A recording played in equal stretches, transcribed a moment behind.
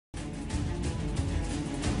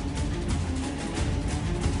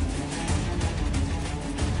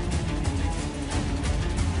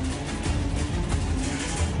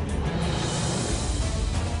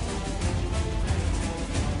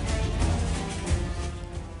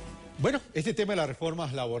Bueno, este tema de las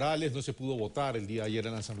reformas laborales no se pudo votar el día de ayer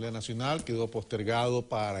en la Asamblea Nacional, quedó postergado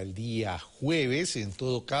para el día jueves. En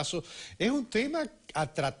todo caso, es un tema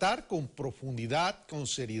a tratar con profundidad, con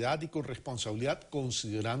seriedad y con responsabilidad,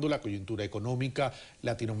 considerando la coyuntura económica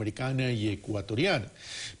latinoamericana y ecuatoriana.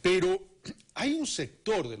 Pero hay un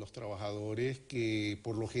sector de los trabajadores que,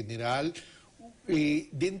 por lo general,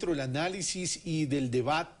 dentro del análisis y del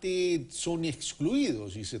debate son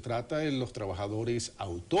excluidos, y se trata de los trabajadores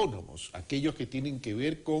autónomos, aquellos que tienen que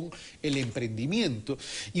ver con el emprendimiento.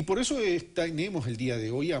 Y por eso tenemos el día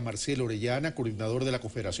de hoy a Marcelo Orellana, coordinador de la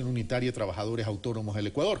Confederación Unitaria de Trabajadores Autónomos del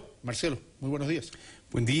Ecuador. Marcelo, muy buenos días.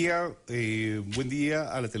 Buen día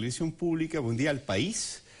a la televisión pública, buen día al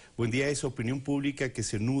país. Buen día a esa opinión pública que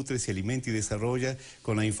se nutre, se alimenta y desarrolla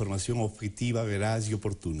con la información objetiva, veraz y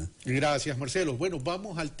oportuna. Gracias, Marcelo. Bueno,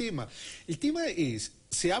 vamos al tema. El tema es,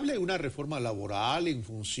 se habla de una reforma laboral en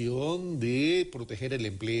función de proteger el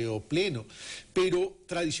empleo pleno, pero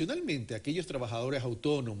tradicionalmente aquellos trabajadores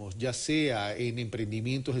autónomos, ya sea en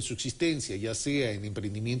emprendimientos de subsistencia, ya sea en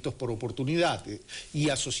emprendimientos por oportunidad y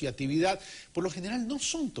asociatividad, por lo general no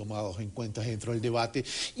son tomados en cuenta dentro del debate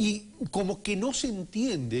y como que no se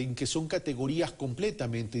entienden que son categorías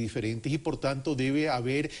completamente diferentes y por tanto debe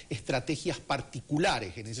haber estrategias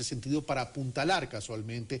particulares en ese sentido para apuntalar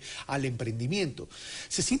casualmente al emprendimiento.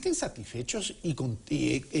 ¿Se sienten satisfechos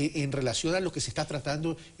en relación a lo que se está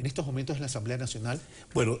tratando en estos momentos en la Asamblea Nacional?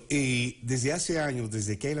 Bueno, desde hace años,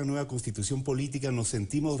 desde que hay la nueva Constitución Política, nos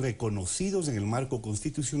sentimos reconocidos en el marco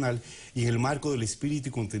constitucional y en el marco del espíritu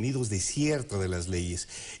y contenidos de ciertas de las leyes.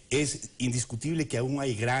 Es indiscutible que aún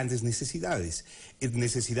hay grandes necesidades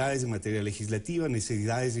en materia legislativa,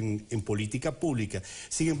 necesidades en política pública.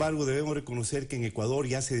 Sin embargo, debemos reconocer que en Ecuador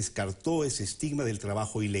ya se descartó ese estigma del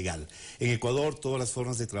trabajo ilegal. En Ecuador todas las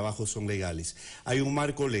formas de trabajo son legales. Hay un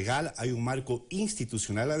marco legal, hay un marco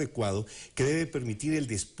institucional adecuado que debe permitir el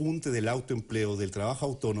despunte del autoempleo, del trabajo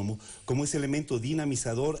autónomo, como ese elemento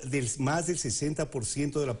dinamizador del más del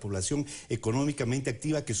 60% de la población económicamente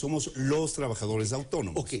activa que somos los trabajadores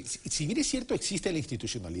autónomos. Ok, si bien es cierto existe la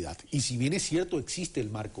institucionalidad y si bien es cierto existe el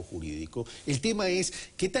marco jurídico, el tema es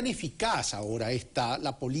qué tan eficaz ahora está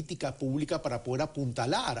la política pública para poder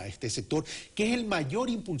apuntalar a este sector, que es el mayor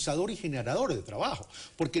impulsador y generador de trabajo.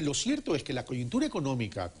 Porque lo cierto es que la coyuntura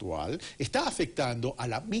económica actual está afectando a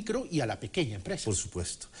la micro y a la pequeña empresa. Por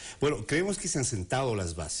supuesto. Bueno, creemos que se han sentado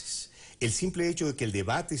las bases. El simple hecho de que el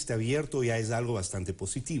debate esté abierto ya es algo bastante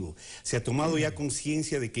positivo. Se ha tomado ya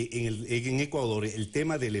conciencia de que en Ecuador el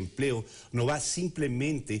tema del empleo no va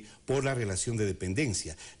simplemente por la relación de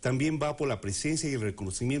dependencia, también va por la presencia y el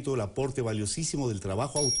reconocimiento del aporte valiosísimo del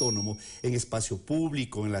trabajo autónomo en espacio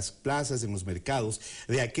público, en las plazas, en los mercados,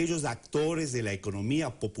 de aquellos actores de la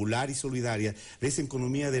economía popular y solidaria, de esa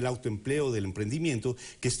economía del autoempleo, del emprendimiento,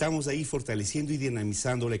 que estamos ahí fortaleciendo y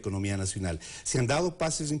dinamizando la economía nacional. Se han dado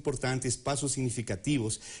pasos importantes, pasos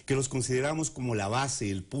significativos que los consideramos como la base,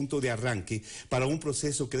 el punto de arranque para un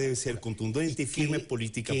proceso que debe ser contundente y firme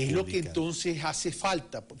política pública. ¿Qué es lo que entonces hace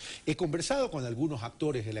falta? He conversado con algunos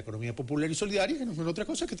actores de la economía popular y solidaria que no son otra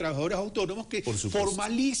cosa que trabajadores autónomos que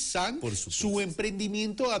formalizan su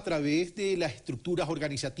emprendimiento a través de las estructuras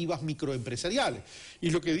organizativas microempresariales. Y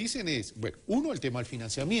lo que dicen es, bueno, uno, el tema del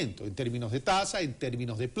financiamiento, en términos de tasa, en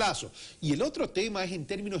términos de plazo. Y el otro tema es en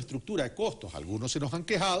términos de estructura de costos. Algunos se nos han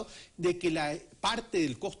quejado de que la parte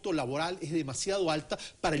del costo laboral es demasiado alta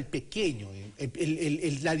para el pequeño,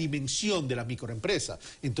 la dimensión de la microempresa.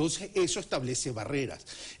 Entonces eso establece barreras.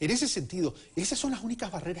 En ese sentido, ¿esas son las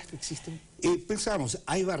únicas barreras que existen? Pensamos,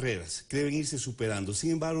 hay barreras que deben irse superando. Sin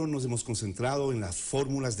embargo, nos hemos concentrado en las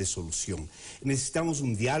fórmulas de solución. Necesitamos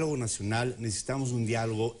un diálogo nacional, necesitamos un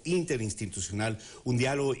diálogo interinstitucional, un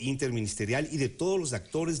diálogo interministerial y de todos los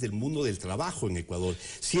actores del mundo del trabajo en Ecuador.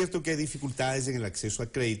 Cierto que hay dificultades en el acceso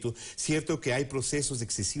a crédito, cierto que hay procesos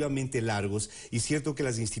excesivamente largos y cierto que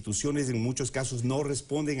las instituciones en muchos casos no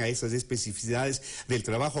responden a esas especificidades del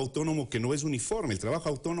trabajo autónomo, que no es uniforme. El trabajo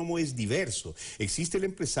autónomo es diverso. Existe el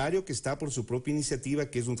empresario que está por su propia iniciativa,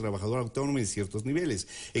 que es un trabajador autónomo en ciertos niveles.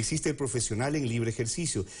 Existe el profesional en libre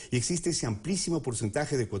ejercicio y existe ese amplísimo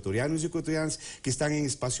porcentaje de ecuatorianos y ecuatorianas que están en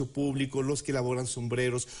espacio público, los que elaboran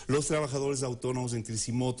sombreros, los trabajadores autónomos en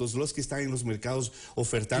tricimotos, los que están en los mercados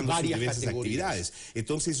ofertando sus diversas actividades.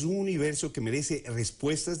 Entonces, un universo que merece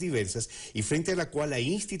respuestas diversas y frente a la cual la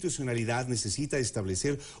institucionalidad necesita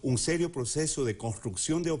establecer un serio proceso de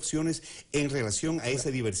construcción de opciones en relación a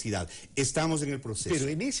esa diversidad. Estamos en el proceso. Pero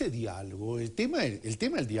en ese diálogo, el tema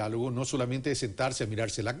del diálogo no solamente es sentarse a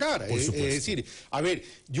mirarse la cara. Es decir, a ver,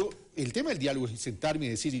 el tema del diálogo es sentarme y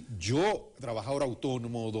decir, yo, trabajador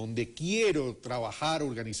autónomo, donde quiero trabajar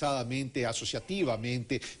organizadamente,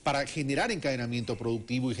 asociativamente, para generar encadenamiento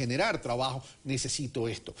productivo y generar trabajo, necesito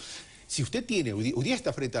esto. Si usted tiene, hoy día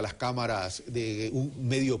está frente a las cámaras de un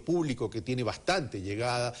medio público que tiene bastante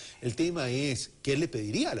llegada, el tema es, ¿qué le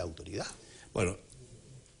pediría a la autoridad? Bueno,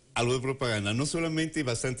 algo de propaganda, no solamente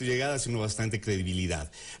bastante llegada, sino bastante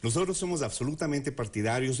credibilidad. Nosotros somos absolutamente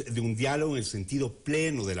partidarios de un diálogo en el sentido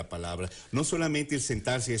pleno de la palabra, no solamente el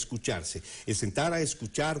sentarse a escucharse, el sentar a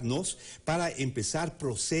escucharnos para empezar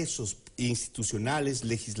procesos institucionales,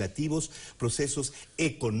 legislativos, procesos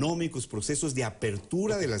económicos, procesos de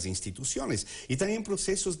apertura de las instituciones y también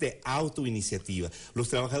procesos de autoiniciativa. Los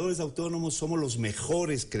trabajadores autónomos somos los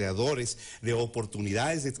mejores creadores de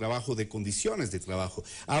oportunidades de trabajo, de condiciones de trabajo.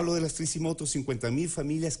 Hablo de las 50,000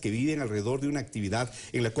 familias que viven alrededor de una actividad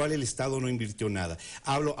en la cual el Estado no invirtió nada.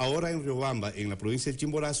 Hablo ahora en Riobamba, en la provincia del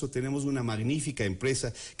Chimborazo, tenemos una magnífica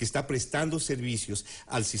empresa que está prestando servicios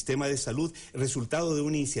al sistema de salud, resultado de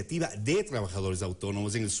una iniciativa de trabajadores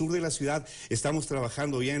autónomos. En el sur de la ciudad estamos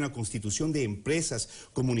trabajando ya en la constitución de empresas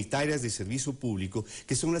comunitarias de servicio público,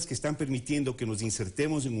 que son las que están permitiendo que nos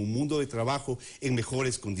insertemos en un mundo de trabajo en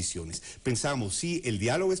mejores condiciones. Pensamos, sí, el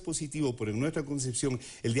diálogo es positivo, pero en nuestra concepción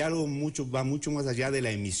el diálogo va mucho más allá de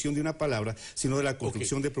la emisión de una palabra, sino de la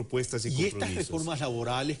construcción de propuestas y compromisos. Y estas reformas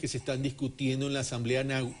laborales que se están discutiendo en la Asamblea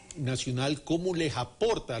Nacional, ¿cómo les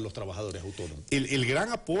aporta a los trabajadores autónomos? El gran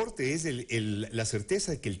aporte es la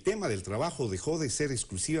certeza de que el tema del trabajo dejó de ser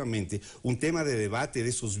exclusivamente un tema de debate de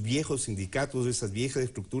esos viejos sindicatos, de esas viejas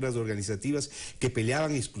estructuras organizativas que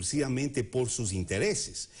peleaban exclusivamente por sus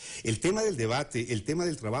intereses. El tema del debate, el tema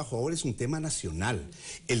del trabajo ahora es un tema nacional.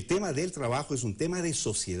 El tema del trabajo es un tema de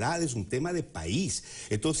sociedad, es un tema de país.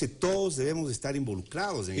 Entonces todos debemos estar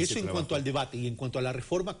involucrados en ese trabajo. Eso en cuanto al debate y en cuanto a la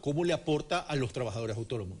reforma, ¿cómo le aporta a los trabajadores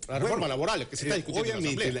autónomos? La reforma laboral que se está discutiendo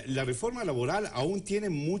obviamente, en la Asamblea. la reforma laboral aún tiene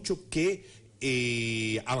mucho que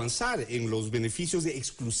avanzar en los beneficios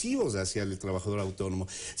exclusivos hacia el trabajador autónomo.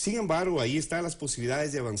 Sin embargo, ahí están las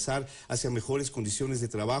posibilidades de avanzar hacia mejores condiciones de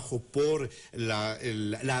trabajo por la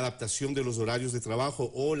adaptación de los horarios de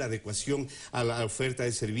trabajo o la adecuación a la oferta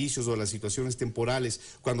de servicios o las situaciones temporales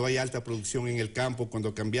cuando hay alta producción en el campo, cuando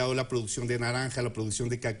ha cambiado la producción de naranja, la producción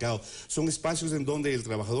de cacao. Son espacios en donde el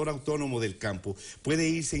trabajador autónomo del campo puede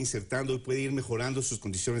irse insertando y puede ir mejorando sus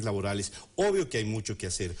condiciones laborales. Obvio que hay mucho que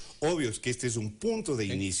hacer. Obvio es que este es un punto de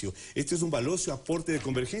inicio. Este es un valioso aporte de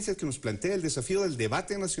convergencia que nos plantea el desafío del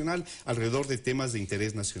debate nacional alrededor de temas de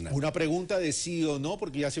interés nacional. Una pregunta de sí o no,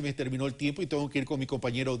 porque ya se me terminó el tiempo y tengo que ir con mi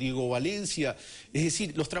compañero Diego Valencia. Es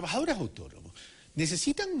decir, los trabajadores autónomos,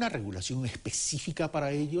 ¿necesitan una regulación específica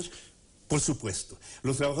para ellos? Por supuesto.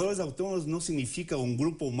 Los trabajadores autónomos no significa un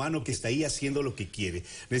grupo humano que está ahí haciendo lo que quiere.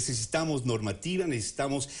 Necesitamos normativa,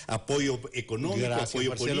 necesitamos apoyo económico,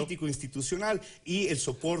 apoyo político, institucional y el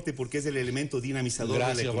soporte porque es el elemento dinamizador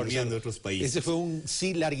de la economía de otros países. Ese fue un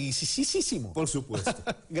sí larguísimo. Por supuesto.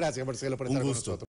 Gracias, Marcelo, por estar con nosotros.